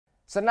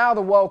So now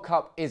the World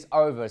Cup is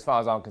over as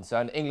far as I'm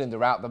concerned. England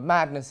are out. The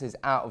madness is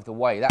out of the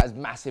way. That has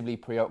massively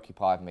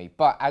preoccupied me.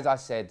 But as I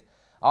said,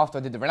 after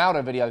I did the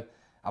Ronaldo video,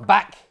 I'm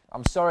back.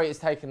 I'm sorry it's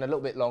taken a little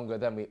bit longer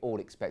than we all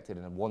expected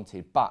and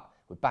wanted, but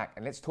we're back.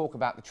 And let's talk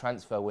about the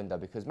transfer window,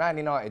 because Man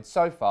United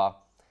so far,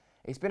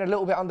 it's been a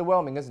little bit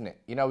underwhelming, isn't it?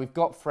 You know, we've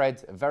got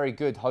Fred, a very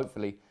good,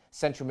 hopefully,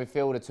 central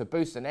midfielder to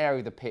boost an area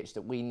of the pitch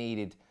that we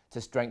needed to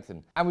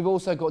strengthen. And we've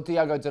also got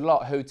Diogo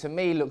Dalot, who to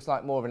me looks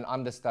like more of an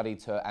understudy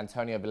to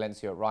Antonio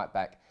Valencia at right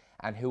back,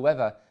 and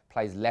whoever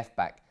plays left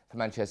back for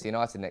Manchester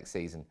United next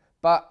season.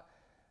 But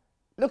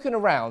looking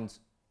around,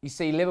 you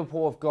see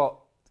Liverpool have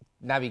got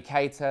Naby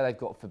Keita, they've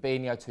got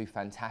Fabinho, two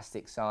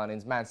fantastic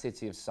signings. Man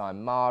City have signed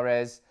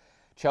Mahrez.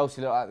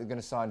 Chelsea look like they're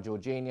going to sign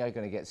Jorginho,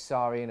 going to get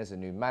Sarri in as a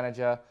new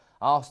manager.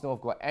 Arsenal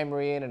have got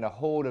Emery in and a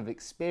horde of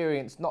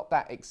experience, not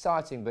that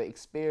exciting, but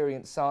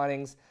experienced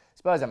signings.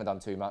 Spurs haven't done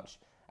too much,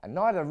 and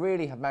neither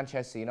really have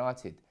Manchester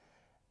United.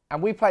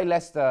 And we play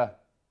Leicester,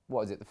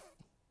 what is it, the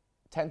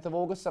 10th of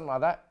August, something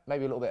like that,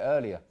 maybe a little bit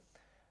earlier.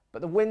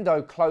 But the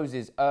window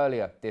closes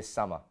earlier this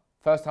summer.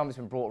 First time it's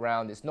been brought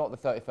around, it's not the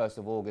 31st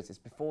of August, it's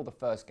before the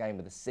first game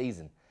of the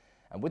season.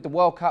 And with the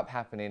World Cup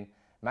happening,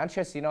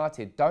 Manchester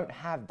United don't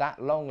have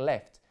that long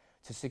left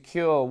to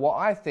secure what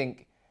I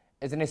think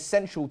is an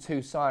essential 2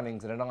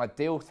 signings and an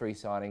ideal 3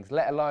 signings,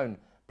 let alone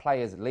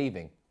players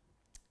leaving.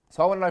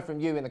 So I want to know from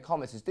you in the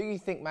comments is, do you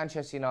think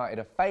Manchester United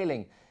are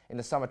failing in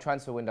the summer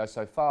transfer window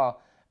so far,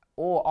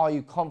 or are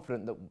you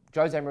confident that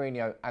Jose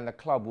Mourinho and the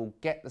club will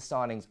get the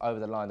signings over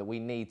the line that we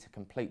need to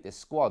complete this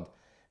squad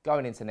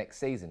going into next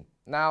season?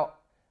 Now,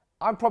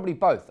 I'm probably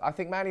both. I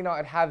think Man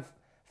United have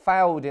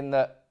failed in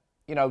that,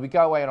 you know, we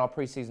go away on our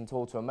pre-season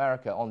tour to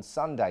America on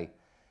Sunday,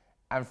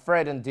 and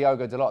Fred and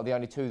Diogo Dalot are the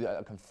only 2 that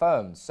are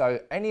confirmed. So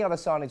any other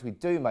signings we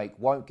do make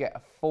won't get a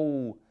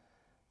full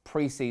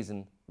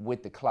pre-season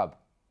with the club.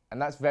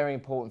 And that's very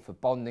important for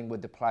bonding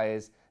with the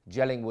players,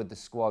 gelling with the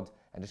squad,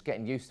 and just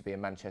getting used to being a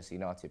Manchester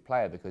United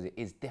player, because it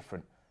is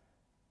different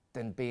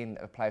than being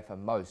a player for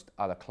most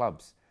other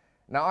clubs.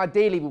 Now,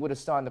 ideally, we would have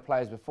signed the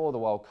players before the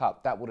World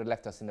Cup. That would have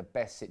left us in the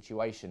best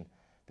situation,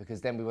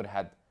 because then we would have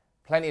had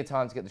plenty of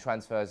time to get the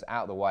transfers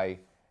out of the way.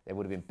 They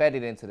would have been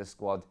bedded into the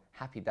squad.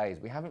 Happy days.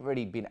 We haven't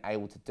really been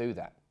able to do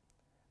that.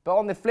 But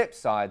on the flip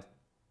side,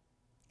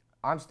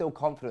 I'm still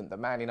confident that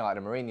Man United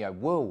and Mourinho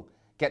will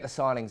get the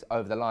signings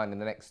over the line in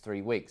the next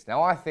 3 weeks.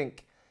 Now, I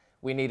think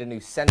we need a new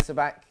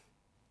centre-back.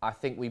 I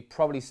think we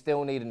probably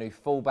still need a new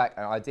full-back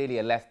and ideally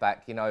a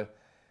left-back. You know,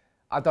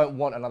 I don't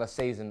want another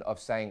season of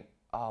saying,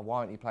 oh, why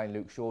aren't you playing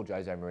Luke Shaw,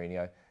 Jose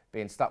Mourinho,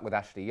 being stuck with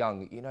Ashley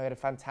Young. You know, he had a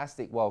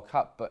fantastic World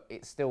Cup, but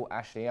it's still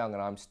Ashley Young,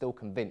 and I'm still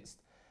convinced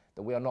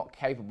that we are not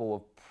capable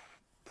of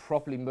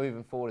properly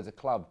moving forward as a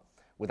club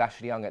with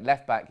Ashley Young at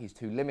left-back. He's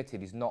too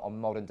limited. He's not a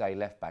modern-day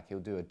left-back. He'll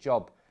do a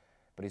job,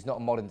 but he's not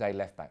a modern-day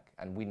left-back,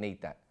 and we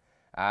need that.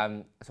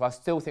 So I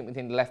still think we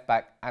need a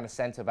left-back and a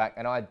centre-back,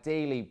 and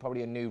ideally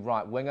probably a new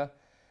right winger.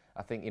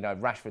 I think, you know,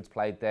 Rashford's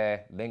played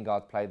there,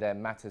 Lingard's played there,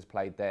 Mata's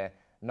played there.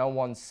 No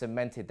one's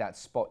cemented that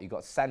spot. You've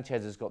got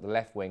Sanchez has got the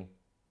left wing,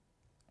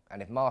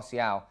 and if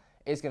Martial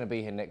is going to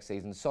be here next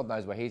season, Sod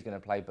knows where he's going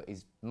to play, but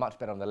he's much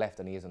better on the left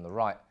than he is on the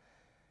right.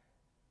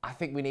 I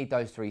think we need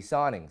those 3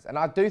 signings, and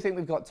I do think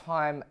we've got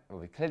time, well,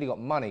 we've clearly got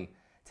money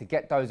to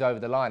get those over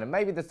the line, and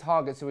maybe the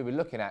targets that we were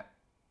looking at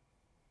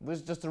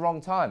was just the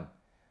wrong time.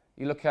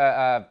 You look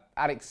at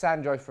Alex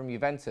Sandro from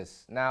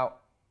Juventus. Now,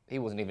 he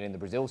wasn't even in the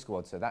Brazil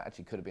squad, so that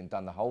actually could have been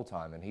done the whole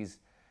time. And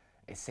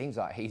it seems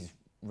like he's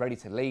ready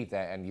to leave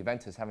there, and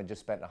Juventus haven't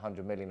just spent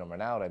 100 million on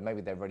Ronaldo.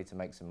 Maybe they're ready to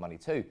make some money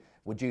too.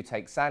 Would you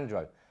take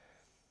Sandro?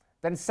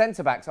 Then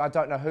centre-backs, I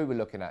don't know who we're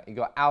looking at. You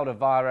got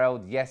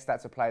Alderweireld. Yes,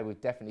 that's a player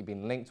we've definitely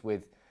been linked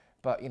with.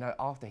 But, you know,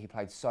 after he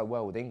played so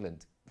well with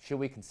England, should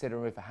we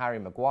consider him for Harry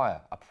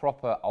Maguire? A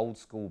proper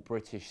old-school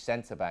British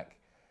centre-back,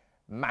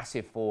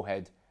 massive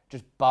forehead,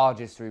 just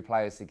barges through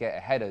players to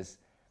get headers.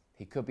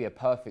 He could be a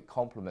perfect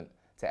complement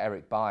to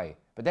Eric Bailly.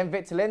 But then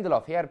Victor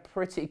Lindelof, he had a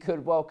pretty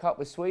good World Cup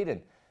with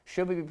Sweden.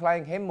 Should we be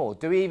playing him more?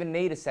 Do we even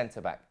need a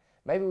centre-back?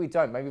 Maybe we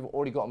don't. Maybe we've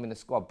already got him in the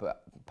squad.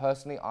 But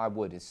personally, I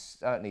would. It's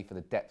certainly for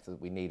the depth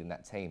that we need in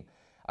that team.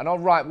 And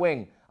on right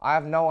wing, I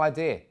have no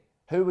idea.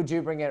 Who would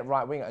you bring in at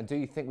right winger? And do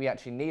you think we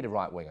actually need a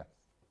right winger?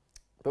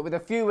 But with a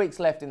few weeks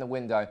left in the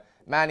window,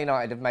 Man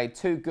United have made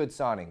 2 good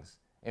signings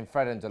in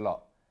Fred and Dalot.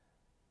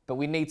 But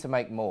we need to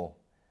make more.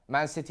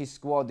 Man City's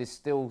squad is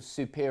still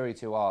superior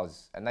to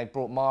ours. And they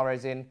brought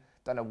Mahrez in.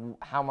 Don't know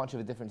how much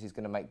of a difference he's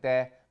going to make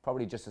there.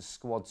 Probably just a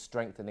squad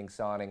strengthening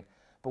signing.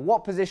 But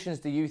what positions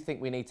do you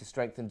think we need to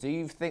strengthen? Do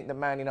you think that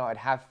Man United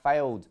have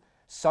failed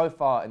so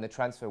far in the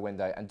transfer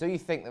window? And do you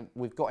think that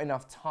we've got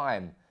enough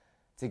time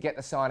to get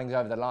the signings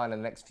over the line in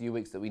the next few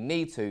weeks that we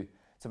need to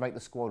make the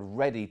squad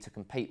ready to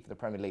compete for the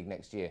Premier League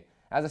next year?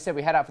 As I said,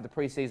 we head out for the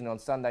pre-season on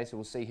Sunday, so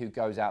we'll see who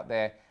goes out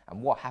there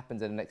and what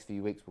happens in the next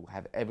few weeks. We'll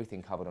have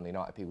everything covered on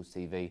United People's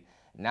TV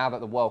now that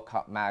the World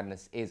Cup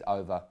madness is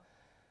over.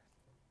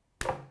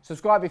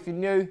 Subscribe if you're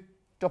new.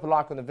 Drop a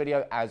like on the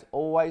video. As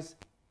always,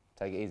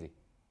 take it easy.